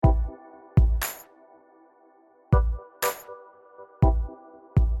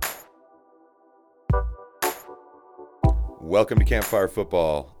Welcome to Campfire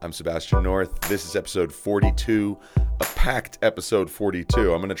Football. I'm Sebastian North. This is episode 42, a packed episode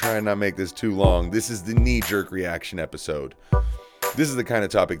 42. I'm going to try and not make this too long. This is the knee-jerk reaction episode. This is the kind of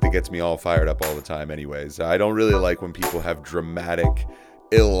topic that gets me all fired up all the time anyways. I don't really like when people have dramatic,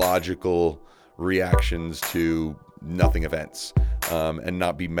 illogical reactions to nothing events and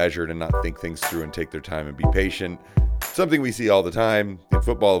not be measured and not think things through and take their time and be patient. Something we see all the time in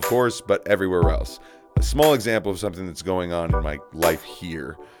football, of course, but everywhere else. A small example of something that's going on in my life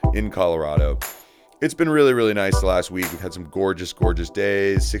here in Colorado. It's been really, really nice the last week. We've had some gorgeous, gorgeous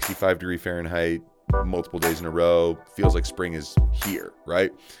days, 65-degree Fahrenheit, multiple days in a row. Feels like spring is here,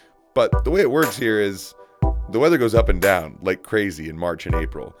 right? But the way it works here is the weather goes up and down like crazy in March and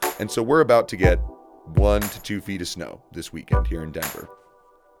April. And so we're about to get 1 to 2 feet of snow this weekend here in Denver.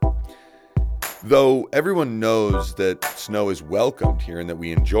 Though everyone knows that snow is welcomed here and that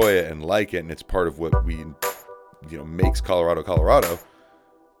we enjoy it and like it and it's part of what makes Colorado, Colorado,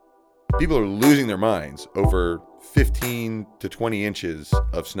 people are losing their minds over 15 to 20 inches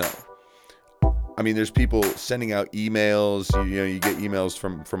of snow. I mean, there's people sending out emails, you get emails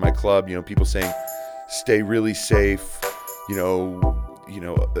from my club, people saying, stay really safe,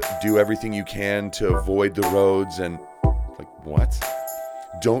 do everything you can to avoid the roads, and like, what?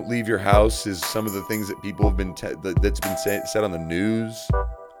 Don't leave your house is some of the things that people have been that's been said on the news.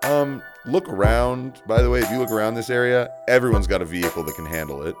 Look around. By the way, if you look around this area, everyone's got a vehicle that can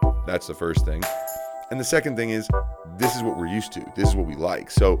handle it. That's the first thing. And the second thing is, this is what we're used to. This is what we like.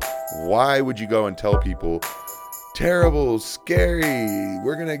 So why would you go and tell people, terrible, scary,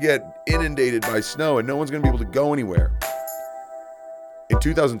 we're going to get inundated by snow and no one's going to be able to go anywhere? In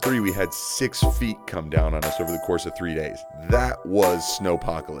 2003, we had 6 feet come down on us over the course of 3 days. That was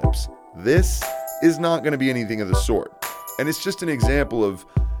snowpocalypse. This is not going to be anything of the sort. And it's just an example of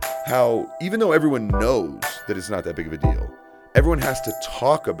how, even though everyone knows that it's not that big of a deal, everyone has to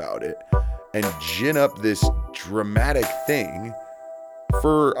talk about it and gin up this dramatic thing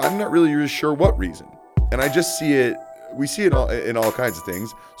for, I'm not really sure what reason. And I just see it, we see it in all kinds of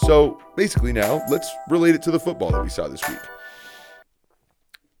things. So basically now, let's relate it to the football that we saw this week.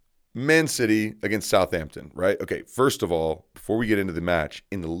 Man City against Southampton, right? Okay, first of all, before we get into the match,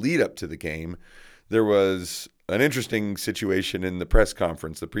 in the lead up to the game, there was an interesting situation in the press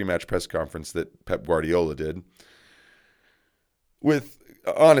conference, the pre-match press conference that Pep Guardiola did, with,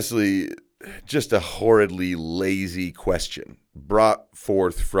 honestly, just a horridly lazy question brought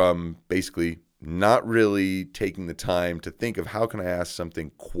forth from basically not really taking the time to think of how can I ask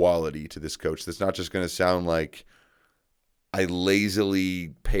something quality to this coach that's not just going to sound like I lazily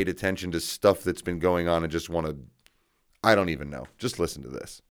paid attention to stuff that's been going on and just want to, I don't even know. Just listen to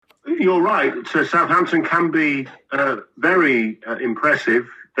this. You're right. So Southampton can be very impressive.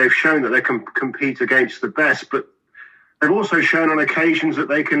 They've shown that they can compete against the best, but they've also shown on occasions that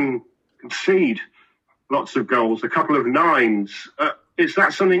they can concede lots of goals, a couple of nines. Is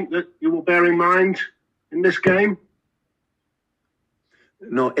that something that you will bear in mind in this game?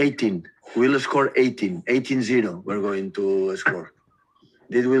 No, 18. We'll score 18. 18-0 we're going to score.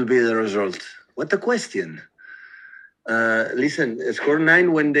 This will be the result. What a question. Listen, score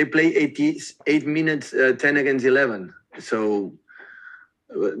 9 when they play 88 minutes, 10 against 11. So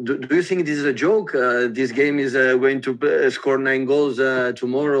do you think this is a joke? This game is going to score 9 goals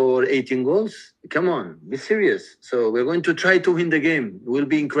tomorrow or 18 goals? Come on, be serious. So we're going to try to win the game. It will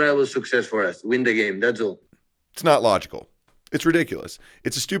be incredible success for us. Win the game, that's all. It's not logical. It's ridiculous.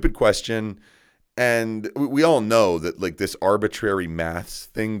 It's a stupid question, and we all know that like this arbitrary maths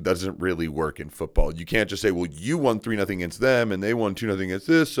thing doesn't really work in football. You can't just say, well, you won 3-0 against them, and they won 2-0 against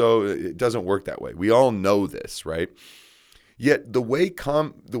this, so it doesn't work that way. We all know this, right? Yet the way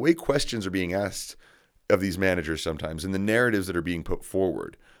questions are being asked of these managers sometimes, and the narratives that are being put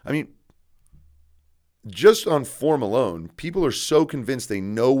forward, I mean, just on form alone, people are so convinced they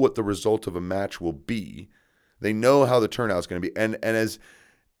know what the result of a match will be. They know how the turnout is going to be,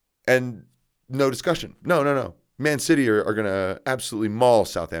 and no discussion. No. Man City are going to absolutely maul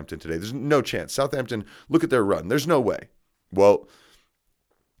Southampton today. There's no chance. Southampton, look at their run. There's no way. Well,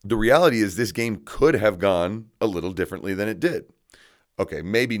 the reality is this game could have gone a little differently than it did. Okay,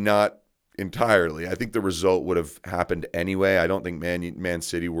 maybe not entirely. I think the result would have happened anyway. I don't think Man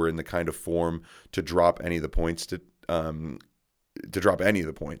City were in the kind of form to drop any of the points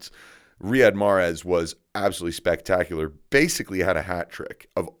Riyad Mahrez was absolutely spectacular, basically had a hat trick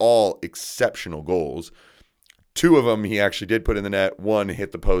of all exceptional goals. 2 of them he actually did put in the net. 1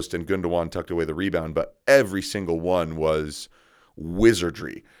 hit the post and Gundogan tucked away the rebound, but every single one was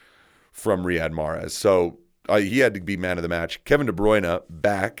wizardry from Riyad Mahrez. So he had to be man of the match. Kevin De Bruyne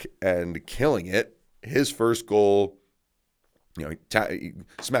back and killing it. His first goal he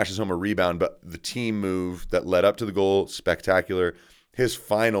smashes home a rebound, but the team move that led up to the goal, spectacular. His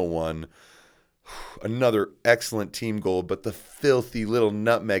final one, another excellent team goal, but the filthy little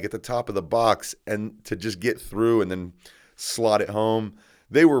nutmeg at the top of the box, and to just get through and then slot it home.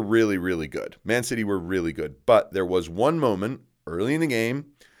 They were really, really good. Man City were really good. But there was one moment early in the game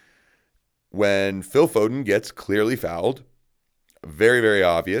when Phil Foden gets clearly fouled. Very, very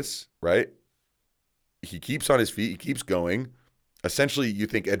obvious, right? He keeps on his feet. He keeps going. Essentially, you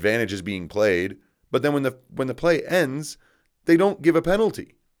think advantage is being played. But then when the play ends, they don't give a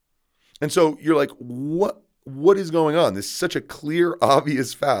penalty. And so you're like, what is going on? This is such a clear,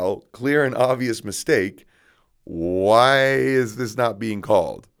 obvious foul, clear and obvious mistake. Why is this not being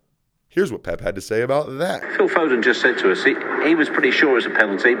called? Here's what Pep had to say about that. Phil Foden just said to us he was pretty sure it's a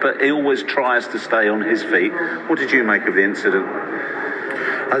penalty, but he always tries to stay on his feet. What did you make of the incident?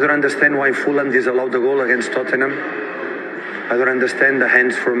 I don't understand why Fulham disallowed the goal against Tottenham. I don't understand the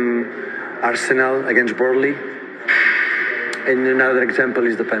hands from Arsenal against Burnley. And another example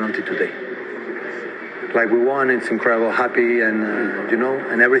is the penalty today. Like, we won, it's incredible, happy, and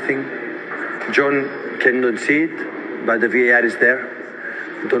and everything. John cannot see it, but the VAR is there.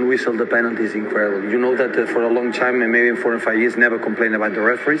 Don't whistle the penalty is incredible. You know that for a long time, and maybe 4 or 5 years, never complained about the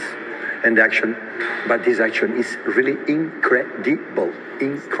referees and the action. But this action is really incredible.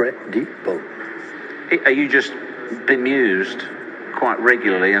 Incredible. Are you just bemused quite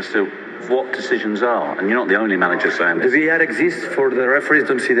regularly as to what decisions are? And you're not the only manager saying this. The VAR exists for the referees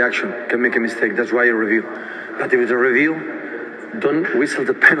don't see the action, can make a mistake. That's why you review. But if it's a review, don't whistle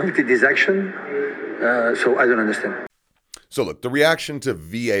the penalty, this action. So I don't understand. So look, the reaction to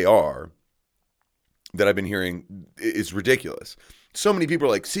VAR that I've been hearing is ridiculous. So many people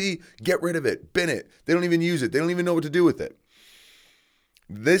are like, see, get rid of it, bin it. They don't even use it. They don't even know what to do with it.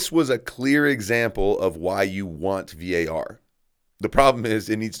 This was a clear example of why you want VAR. The problem is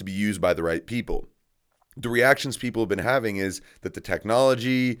it needs to be used by the right people. The reactions people have been having is that the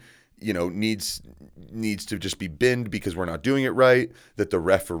technology, needs to just be binned because we're not doing it right, that the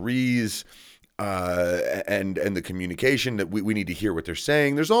referees and the communication, that we need to hear what they're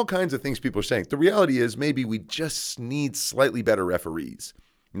saying. There's all kinds of things people are saying. The reality is maybe we just need slightly better referees.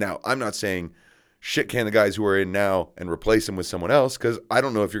 Now, I'm not saying shit can the guys who are in now and replace them with someone else, because I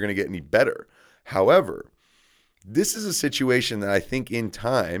don't know if you're going to get any better. However, this is a situation that I think in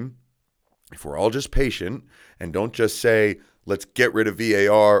time, if we're all just patient and don't just say, let's get rid of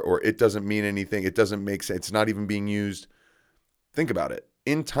VAR, or it doesn't mean anything, it doesn't make sense, it's not even being used. Think about it.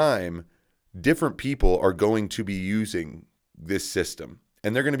 In time, different people are going to be using this system,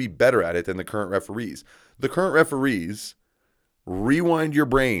 and they're going to be better at it than the current referees. The current referees, rewind your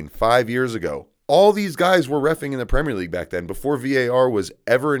brain 5 years ago. All these guys were reffing in the Premier League back then before VAR was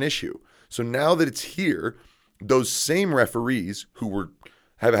ever an issue. So now that it's here, those same referees who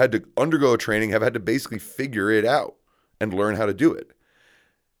have had to undergo training, have had to basically figure it out and learn how to do it.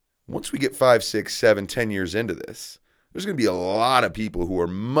 Once we get 5, 6, 7, 10 years into this, there's going to be a lot of people who are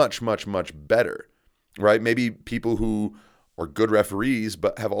much, much, much better, right? Maybe people who are good referees,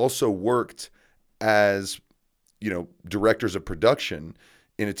 but have also worked as, directors of production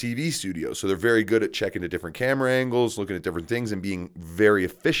in a TV studio. So they're very good at checking the different camera angles, looking at different things, and being very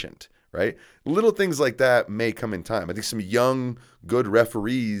efficient, right? Little things like that may come in time. I think some young, good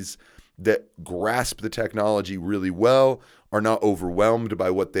referees that grasp the technology really well are not overwhelmed by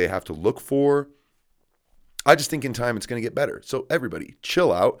what they have to look for. I just think in time it's going to get better. So everybody,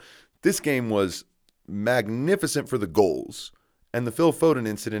 chill out. This game was magnificent for the goals, and the Phil Foden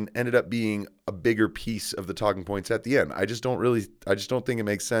incident ended up being a bigger piece of the talking points at the end. I just don't think it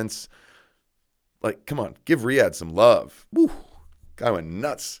makes sense. Like, come on, give Riyadh some love. Woo, guy went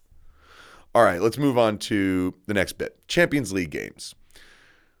nuts. All right, let's move on to the next bit. Champions League games.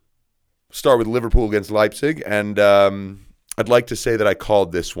 Start with Liverpool against Leipzig, and I'd like to say that I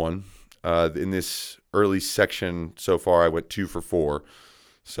called this one. In this early section so far, I went 2 for 4.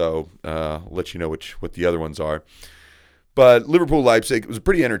 So I'll let you know what the other ones are. But Liverpool-Leipzig, it was a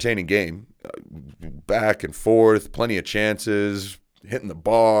pretty entertaining game. Back and forth, plenty of chances, hitting the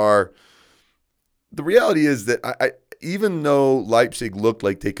bar. The reality is that I even though Leipzig looked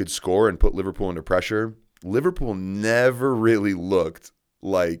like they could score and put Liverpool under pressure, Liverpool never really looked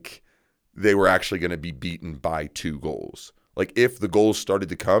like they were actually going to be beaten by 2 goals. Like, if the goals started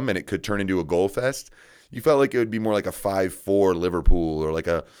to come and it could turn into a goal fest, you felt like it would be more like a 5-4 Liverpool or like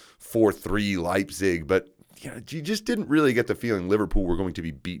a 4-3 Leipzig. But you just didn't really get the feeling Liverpool were going to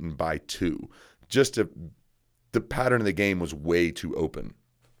be beaten by 2. The pattern of the game was way too open.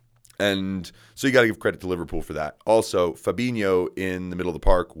 And so you got to give credit to Liverpool for that. Also, Fabinho in the middle of the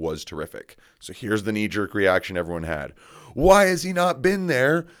park was terrific. So here's the knee-jerk reaction everyone had. why has he not been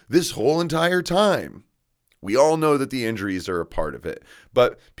there this whole entire time? We all know that the injuries are a part of it.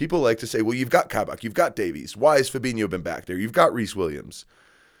 But people like to say, well, you've got Kabak, you've got Davies. Why has Fabinho been back there? You've got Reece Williams.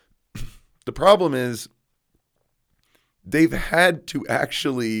 The problem is they've had to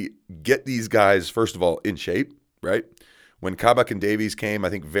actually get these guys, first of all, in shape, right? When Kabak and Davies came, I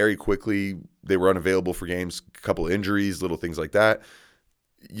think very quickly they were unavailable for games, a couple of injuries, little things like that.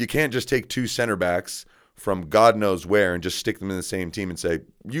 You can't just take two center backs from God knows where and just stick them in the same team and say,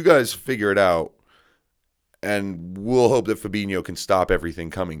 you guys figure it out, and we'll hope that Fabinho can stop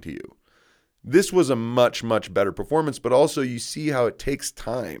everything coming to you. This was a much, much better performance, but also you see how it takes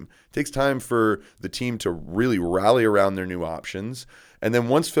time. It takes time for the team to really rally around their new options. And then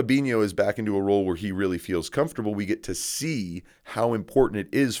once Fabinho is back into a role where he really feels comfortable, we get to see how important it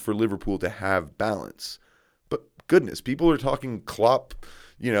is for Liverpool to have balance. But goodness, people are talking Klopp,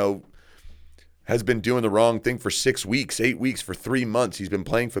 has been doing the wrong thing for 6 weeks, 8 weeks, for 3 months. He's been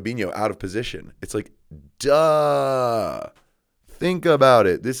playing Fabinho out of position. It's like, duh. Think about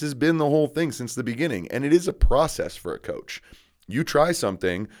it. This has been the whole thing since the beginning, and it is a process for a coach. You try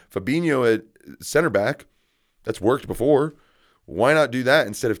something, Fabinho at center back, that's worked before. Why not do that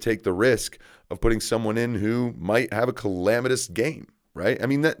instead of take the risk of putting someone in who might have a calamitous game, right? I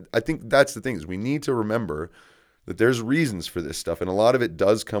mean, I think that's the thing, is we need to remember that there's reasons for this stuff, and a lot of it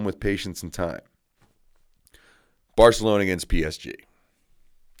does come with patience and time. Barcelona against PSG.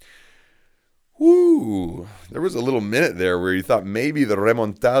 Woo, there was a little minute there where you thought maybe the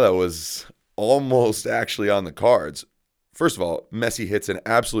remontada was almost actually on the cards. First of all, Messi hits an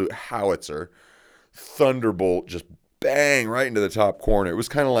absolute howitzer, thunderbolt, just bang right into the top corner. It was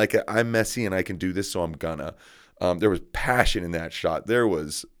kind of like I'm Messi and I can do this, so I'm gonna. There was passion in that shot. There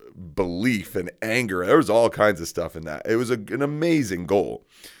was belief and anger. There was all kinds of stuff in that. It was an amazing goal.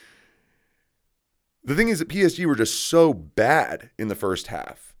 The thing is that PSG were just so bad in the first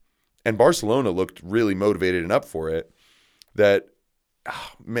half. And Barcelona looked really motivated and up for it that,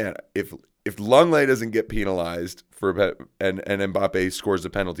 if Lenglet doesn't get penalized and Mbappe scores a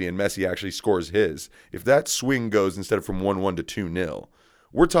penalty and Messi actually scores his, if that swing goes instead of from 1-1 to 2-0,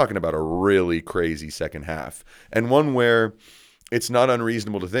 we're talking about a really crazy second half. And one where it's not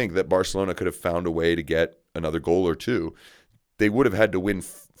unreasonable to think that Barcelona could have found a way to get another goal or two. They would have had to win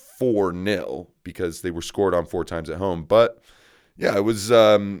 4-0 because they were scored on 4 times at home. But, yeah, it was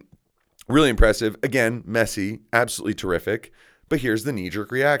really impressive. Again, Messi, absolutely terrific. But here's the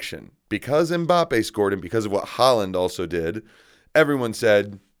knee-jerk reaction. Because Mbappe scored and because of what Haaland also did, everyone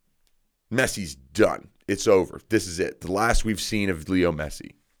said, Messi's done. It's over. This is it. The last we've seen of Leo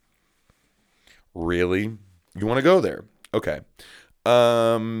Messi. Really? You want to go there? Okay.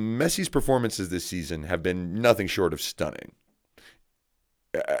 Messi's performances this season have been nothing short of stunning.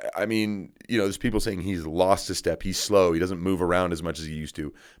 I mean, there's people saying he's lost a step. He's slow. He doesn't move around as much as he used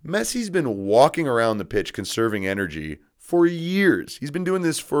to. Messi's been walking around the pitch conserving energy for years. He's been doing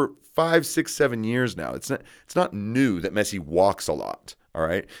this for 5, 6, 7 years now. It's not new that Messi walks a lot, all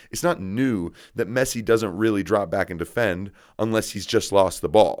right? It's not new that Messi doesn't really drop back and defend unless he's just lost the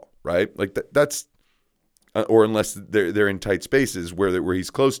ball, right? Like that's or unless they're in tight spaces where he's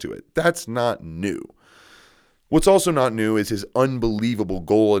close to it. That's not new. What's also not new is his unbelievable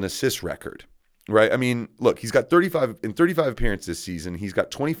goal and assist record, right? I mean, look, he's got 35 appearances this season. He's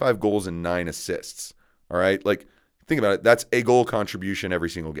got 25 goals and 9 assists, all right? Like, think about it. That's a goal contribution every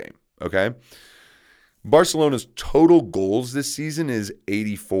single game, okay? Barcelona's total goals this season is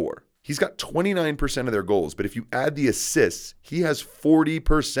 84. He's got 29% of their goals, but if you add the assists, he has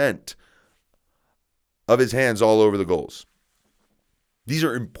 40% of his hands all over the goals. These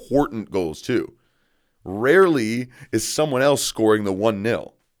are important goals, too. Rarely is someone else scoring the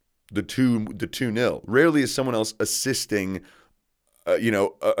 1-0, the 2-0. Rarely is someone else assisting,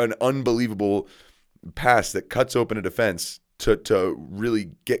 an unbelievable pass that cuts open a defense to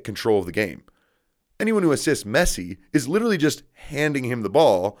really get control of the game. Anyone who assists Messi is literally just handing him the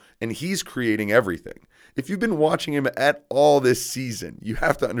ball, and he's creating everything. If you've been watching him at all this season, you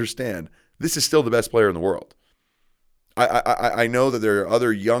have to understand this is still the best player in the world. I know that there are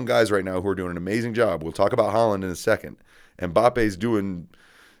other young guys right now who are doing an amazing job. We'll talk about Haaland in a second. And Mbappe's doing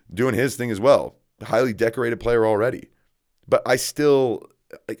his thing as well. Highly decorated player already. But I still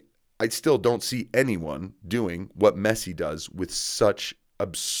don't see anyone doing what Messi does with such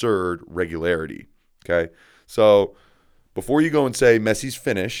absurd regularity. Okay? So before you go and say Messi's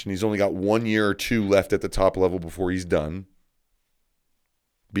finished and he's only got 1 year or 2 left at the top level before he's done,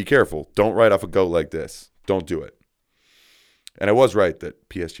 be careful. Don't write off a goat like this. Don't do it. And I was right that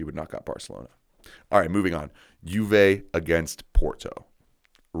PSG would knock out Barcelona. All right, moving on. Juve against Porto.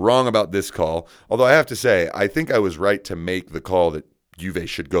 wrong about this call. Although I have to say, I think I was right to make the call that Juve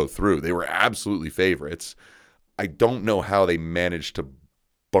should go through. They were absolutely favorites. I don't know how they managed to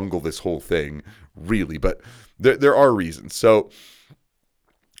bungle this whole thing, really, but there are reasons. So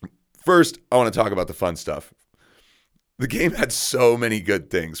first, I want to talk about the fun stuff. The game had so many good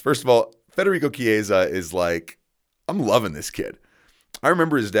things. First of all, Federico Chiesa is like, I'm loving this kid. I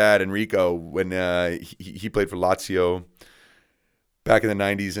remember his dad, Enrico, when he played for Lazio back in the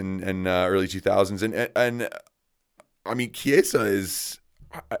 90s and early 2000s. And I mean, Chiesa is,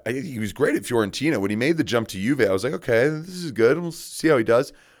 he was great at Fiorentina. When he made the jump to Juve, I was like, okay, this is good. We'll see how he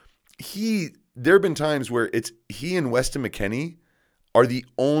does. There have been times where he and Weston McKennie are the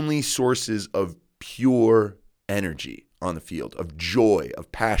only sources of pure energy on the field, of joy,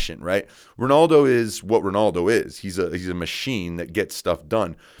 of passion, right? Ronaldo is what Ronaldo is. He's a machine that gets stuff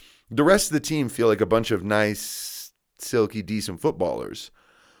done. The rest of the team feel like a bunch of nice, silky, decent footballers.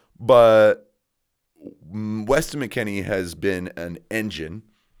 But Weston McKennie has been an engine,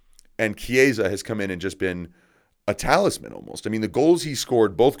 and Chiesa has come in and just been a talisman almost. I mean, the goals he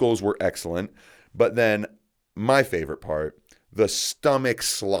scored, both goals were excellent, but then my favorite part, the stomach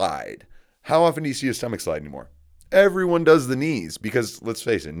slide. How often do you see a stomach slide anymore? Everyone does the knees because, let's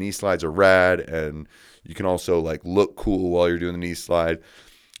face it, knee slides are rad, and you can also like look cool while you're doing the knee slide.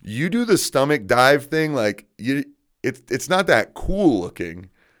 You do the stomach dive thing, like it's not that cool looking,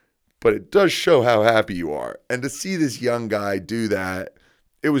 but it does show how happy you are. And to see this young guy do that,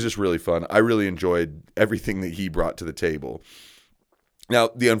 it was just really fun. I really enjoyed everything that he brought to the table. Now,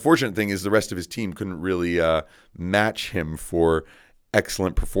 the unfortunate thing is the rest of his team couldn't really match him for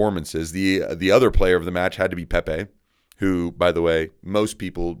excellent performances. The other player of the match had to be Pepe, who, by the way, most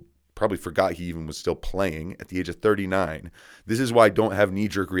people probably forgot he even was still playing at the age of 39. This is why I don't have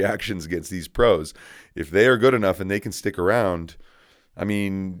knee-jerk reactions against these pros. If they are good enough and they can stick around, I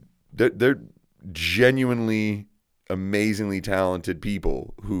mean, they're genuinely, amazingly talented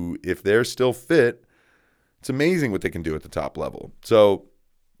people who, if they're still fit, it's amazing what they can do at the top level. So,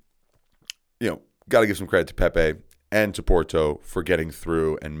 got to give some credit to Pepe and to Porto for getting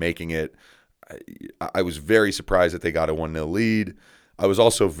through and making it. I was very surprised that they got a 1-0 lead. I was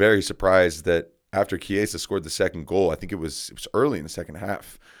also very surprised that after Chiesa scored the second goal, I think it was early in the second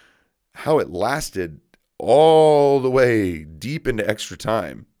half, how it lasted all the way deep into extra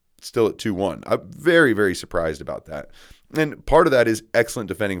time, still at 2-1. I'm very, very surprised about that. And part of that is excellent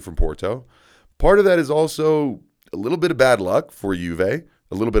defending from Porto. Part of that is also a little bit of bad luck for Juve,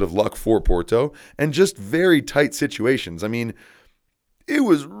 a little bit of luck for Porto, and just very tight situations. I mean, it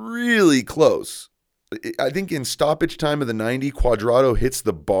was really close. I think in stoppage time of the 90, Cuadrado hits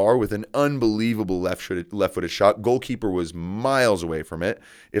the bar with an unbelievable left-footed shot. Goalkeeper was miles away from it.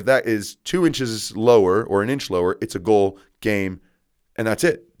 If that is 2 inches lower or an inch lower, it's a goal, game, and that's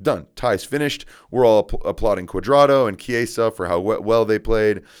it. Done. Tie's finished. We're all applauding Cuadrado and Chiesa for how well they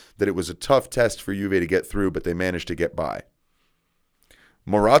played, that it was a tough test for Juve to get through, but they managed to get by.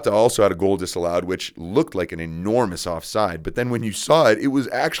 Morata also had a goal disallowed, which looked like an enormous offside, but then when you saw it, it was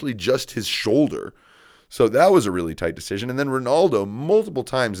actually just his shoulder. So that was a really tight decision. And then Ronaldo, multiple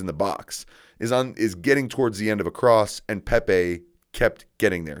times in the box, is getting towards the end of a cross, and Pepe kept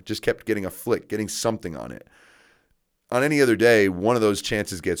getting there, just kept getting a flick, getting something on it. On any other day, one of those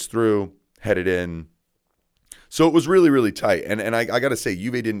chances gets through, headed in. So it was really, really tight. And I got to say,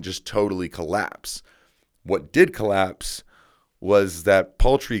 Juve didn't just totally collapse. What did collapse was that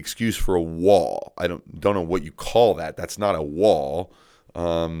paltry excuse for a wall. I don't know what you call that. That's not a wall.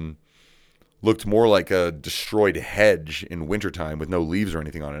 Looked more like a destroyed hedge in wintertime with no leaves or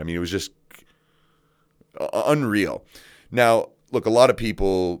anything on it. I mean, it was just unreal. Now, look, a lot of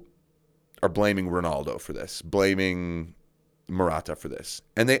people are blaming Ronaldo for this, blaming Morata for this.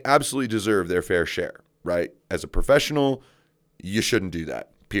 And they absolutely deserve their fair share, right? As a professional, you shouldn't do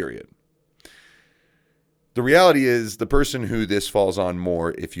that, period. The reality is the person who this falls on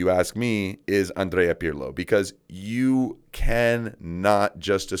more, if you ask me, is Andrea Pirlo, because you cannot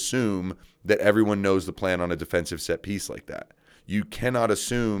just assume that everyone knows the plan on a defensive set piece like that. You cannot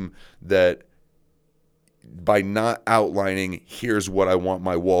assume that by not outlining, here's what I want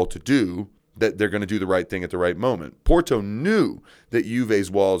my wall to do, that they're going to do the right thing at the right moment. Porto knew that Juve's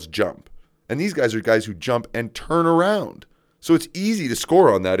walls jump. And these guys are guys who jump and turn around. So it's easy to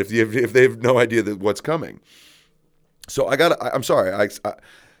score on that if they have no idea that what's coming. So I'm sorry. I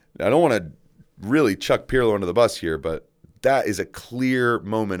don't want to really chuck Pirlo under the bus here, but that is a clear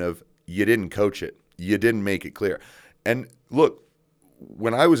moment of you didn't coach it. You didn't make it clear. And look,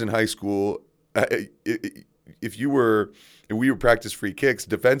 when I was in high school, if we were practice free kicks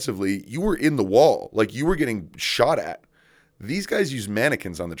defensively, you were in the wall. Like, you were getting shot at. These guys use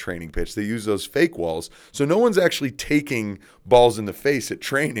mannequins on the training pitch. They use those fake walls. So no one's actually taking balls in the face at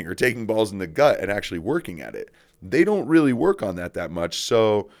training or taking balls in the gut and actually working at it. They don't really work on that much.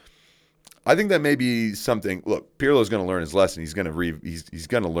 So I think that may be something. Look, Pirlo's going to learn his lesson. He's going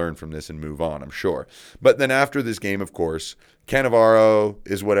to learn from this and move on, I'm sure. But then after this game, of course, Cannavaro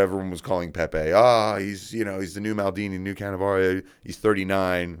is what everyone was calling Pepe. He's the new Maldini, new Cannavaro. He's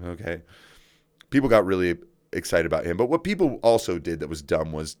 39. Okay. People got really excited about him. But what people also did that was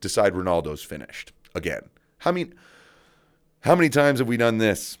dumb was decide Ronaldo's finished again. How many times have we done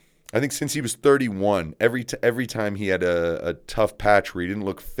this? I think since he was 31, every time he had a tough patch where he didn't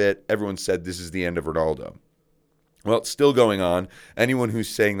look fit, everyone said this is the end of Ronaldo. Well, it's still going on. Anyone who's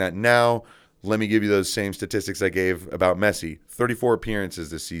saying that now, let me give you those same statistics I gave about Messi. 34 appearances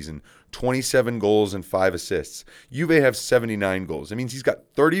this season, 27 goals and 5 assists. Juve have 79 goals. That means he's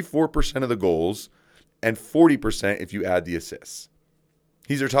got 34% of the goals and 40% if you add the assists.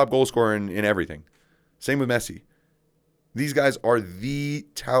 He's their top goal scorer in everything. Same with Messi. These guys are the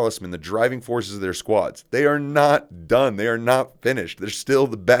talisman, the driving forces of their squads. They are not done. They are not finished. They're still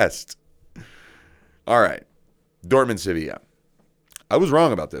the best. All right. Dortmund Sevilla. I was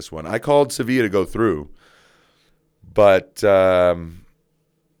wrong about this one. I called Sevilla to go through, but I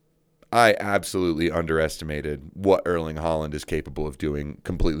absolutely underestimated what Erling Haaland is capable of doing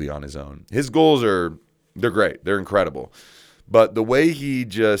completely on his own. His goals they're great. They're incredible. But the way he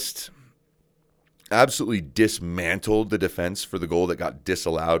just absolutely dismantled the defense for the goal that got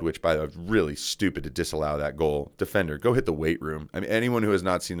disallowed, which by the way, really stupid to disallow that goal. Defender, go hit the weight room. I mean, anyone who has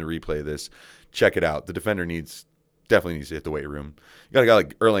not seen the replay of this, check it out. The defender definitely needs to hit the weight room. You got a guy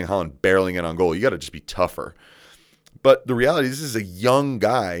like Erling Haaland barreling in on goal. You got to just be tougher. But the reality is, this is a young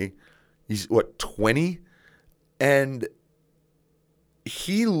guy. He's, 20? And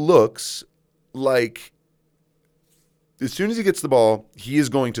he looks like as soon as he gets the ball, he is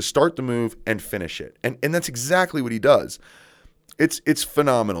going to start the move and finish it. And that's exactly what he does. It's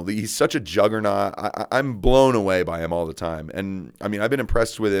phenomenal. He's such a juggernaut. I'm blown away by him all the time. And, I mean, I've been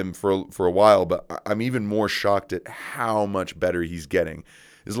impressed with him for a while, but I'm even more shocked at how much better he's getting.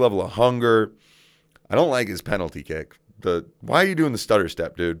 His level of hunger. I don't like his penalty kick. Why are you doing the stutter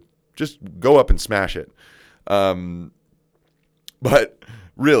step, dude? Just go up and smash it. But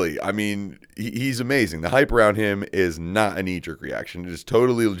really, I mean, he's amazing. The hype around him is not a knee-jerk reaction. It is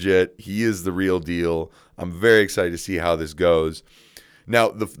totally legit. He is the real deal. I'm very excited to see how this goes. Now,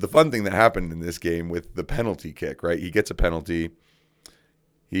 the fun thing that happened in this game with the penalty kick, right? He gets a penalty.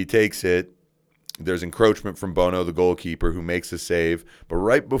 He takes it. There's encroachment from Bono, the goalkeeper, who makes a save. But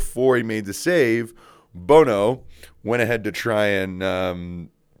right before he made the save, Bono went ahead to try and,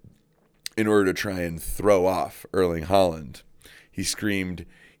 in order to try and throw off Erling Haaland, he screamed,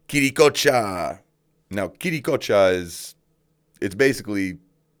 "Kirikocha!" Now, Kirikocha it's basically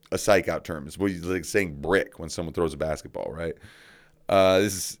a psych-out term. It's what he's like saying brick when someone throws a basketball, right?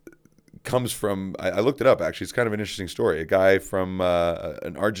 Comes from, I looked it up, actually. It's kind of an interesting story. A guy from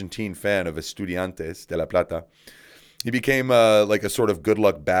an Argentine fan of Estudiantes de La Plata. He became like a sort of good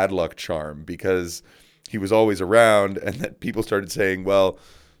luck, bad luck charm because he was always around, and that people started saying, well,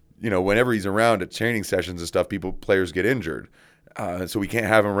 whenever he's around at training sessions and stuff, players get injured. So we can't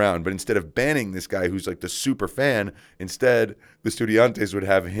have him around. But instead of banning this guy who's like the super fan, instead the Estudiantes would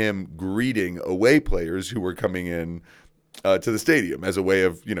have him greeting away players who were coming in to the stadium as a way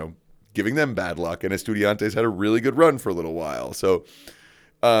of, giving them bad luck. And Estudiantes had a really good run for a little while. So,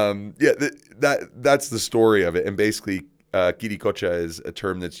 that's the story of it. And basically, Kirikocha is a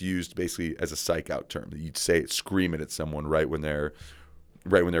term that's used basically as a psych-out term. You'd say it, scream it at someone right when they're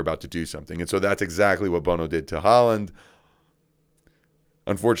about to do something. And so that's exactly what Bono did to Haaland.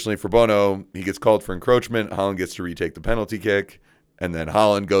 Unfortunately for Bono, he gets called for encroachment. Haaland gets to retake the penalty kick. And then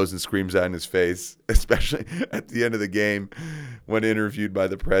Haaland goes and screams that in his face, especially at the end of the game. When interviewed by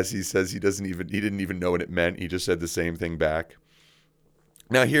the press, he says he didn't even know what it meant. He just said the same thing back.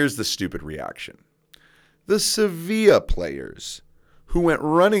 Now here's the stupid reaction. The Sevilla players who went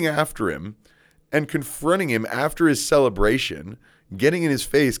running after him and confronting him after his celebration, getting in his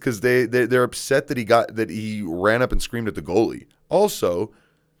face because they're upset that he ran up and screamed at the goalie. Also,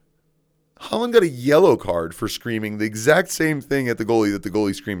 Haaland got a yellow card for screaming the exact same thing at the goalie that the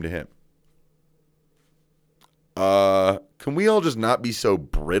goalie screamed to him. Can we all just not be so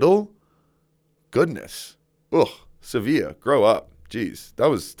brittle? Goodness. Ugh, Sevilla, grow up. Jeez, that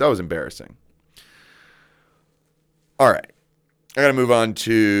was embarrassing. All right, I got to move on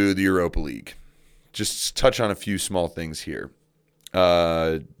to the Europa League. Just touch on a few small things here.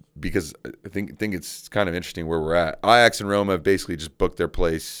 Because I think it's kind of interesting where we're at. Ajax and Roma have basically just booked their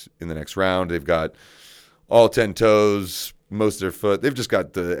place in the next round. They've got all 10 toes most of their foot. They've just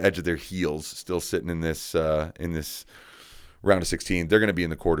got the edge of their heels still sitting in this round of 16. They're going to be in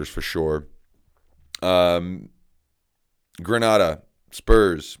the quarters for sure. Granada,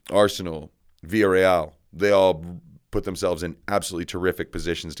 Spurs, Arsenal, Villarreal, they all put themselves in absolutely terrific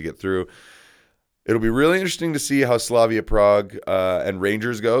positions to get through. It'll be really interesting to see how Slavia Prague and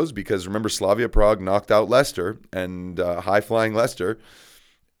Rangers goes, because remember, Slavia Prague knocked out Leicester, and high-flying Leicester,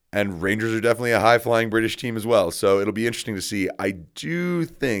 and Rangers are definitely a high-flying British team as well. So it'll be interesting to see. I do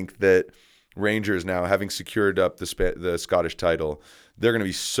think that Rangers now, having secured up the Scottish title, they're going to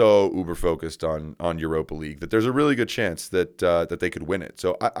be so uber-focused on Europa League that there's a really good chance that they could win it.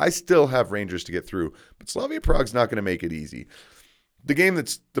 So I still have Rangers to get through, but Slavia Prague's not going to make it easy. The game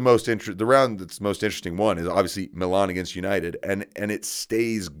that's the round that's most interesting one is obviously Milan against United, and it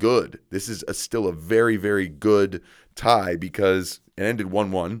stays good. This is still a very, very good tie because it ended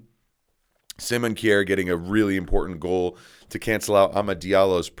 1-1. Simon Kjær getting a really important goal to cancel out Amad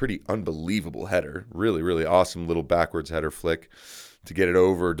Diallo's pretty unbelievable header. Really, really awesome little backwards header flick to get it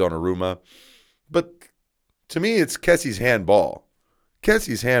over Donnarumma. But to me, it's Kessie's handball.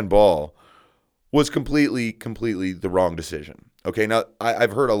 Kessie's handball was completely the wrong decision. Okay, now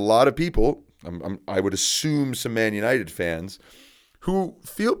I've heard a lot of people, I would assume some Man United fans, who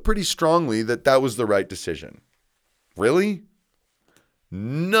feel pretty strongly that was the right decision. Really?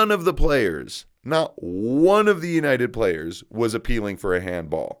 None of the players, not one of the United players, was appealing for a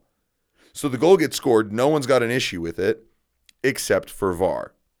handball. So the goal gets scored, no one's got an issue with it, except for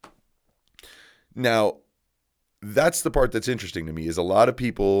VAR. Now, that's the part that's interesting to me, is a lot of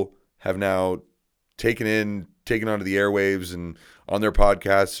people have now taken onto the airwaves and on their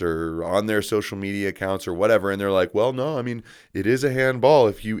podcasts or on their social media accounts or whatever, and they're like, well, no, I mean, it is a handball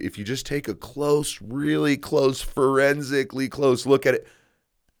if you just take a close, really close, forensically close look at it.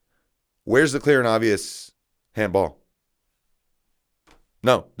 Where's the clear and obvious handball?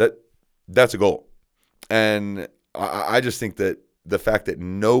 No, that's a goal. And I just think that the fact that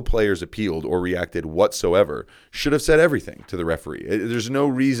no players appealed or reacted whatsoever should have said everything to the referee. There's no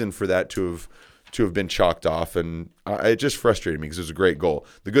reason for that to have been chalked off, and it just frustrated me because it was a great goal.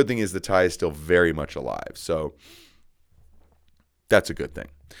 The good thing is the tie is still very much alive, so that's a good thing.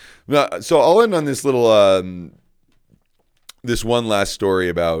 So I'll end on this little, this one last story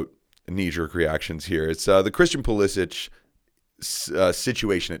about knee-jerk reactions here. It's the Christian Pulisic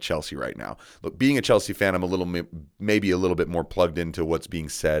situation at Chelsea right now. Look, being a Chelsea fan, I'm maybe a little bit more plugged into what's being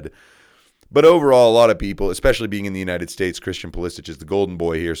said. But overall, a lot of people, especially being in the United States, Christian Pulisic is the golden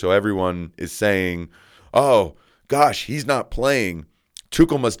boy here. So everyone is saying, oh, gosh, he's not playing.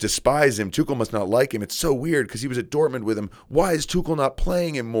 Tuchel must despise him. Tuchel must not like him. It's so weird because he was at Dortmund with him. Why is Tuchel not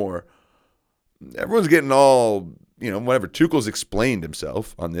playing him more? Everyone's getting all, whatever. Tuchel's explained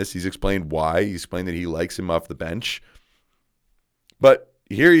himself on this. He's explained why. He explained that he likes him off the bench. But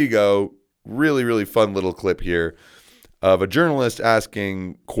here you go. Really, really fun little clip here of a journalist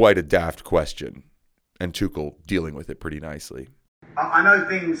asking quite a daft question and Tuchel dealing with it pretty nicely. I know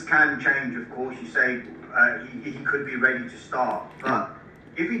things can change, of course. You say he could be ready to start. But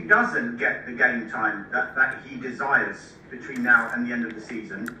if he doesn't get the game time that he desires between now and the end of the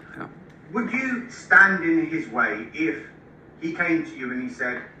season, would you stand in his way if he came to you and he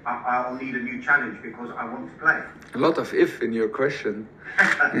said, I'll need a new challenge because I want to play? A lot of if in your question.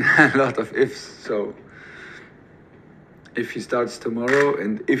 A lot of ifs. So if he starts tomorrow,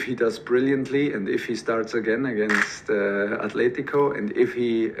 and if he does brilliantly, and if he starts again against Atletico, and if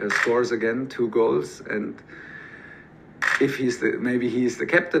he scores again 2 goals, and if maybe he's the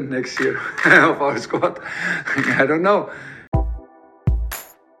captain next year of our squad. I don't know.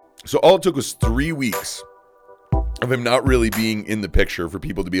 So all it took was 3 weeks of him not really being in the picture for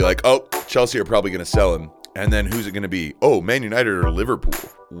people to be like, oh, Chelsea are probably going to sell him. And then who's it going to be? Oh, Man United or Liverpool.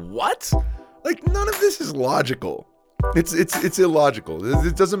 What? Like, none of this is logical. It's illogical.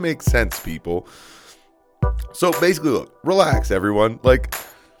 It doesn't make sense, people. So basically, look, relax, everyone. Like,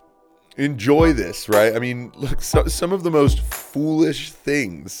 enjoy this, right? I mean, look, some of the most foolish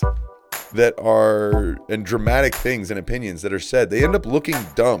things that are, and dramatic things and opinions that are said, they end up looking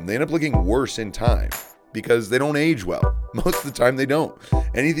dumb. They end up looking worse in time because they don't age well. Most of the time, they don't.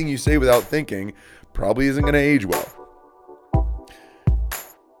 Anything you say without thinking probably isn't going to age well.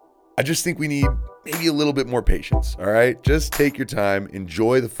 I just think we need maybe a little bit more patience, all right? Just take your time,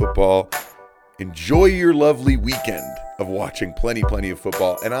 enjoy the football, enjoy your lovely weekend of watching plenty of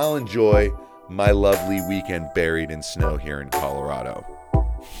football, and I'll enjoy my lovely weekend buried in snow here in Colorado.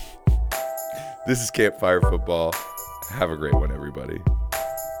 This is Campfire Football. Have a great one, everybody.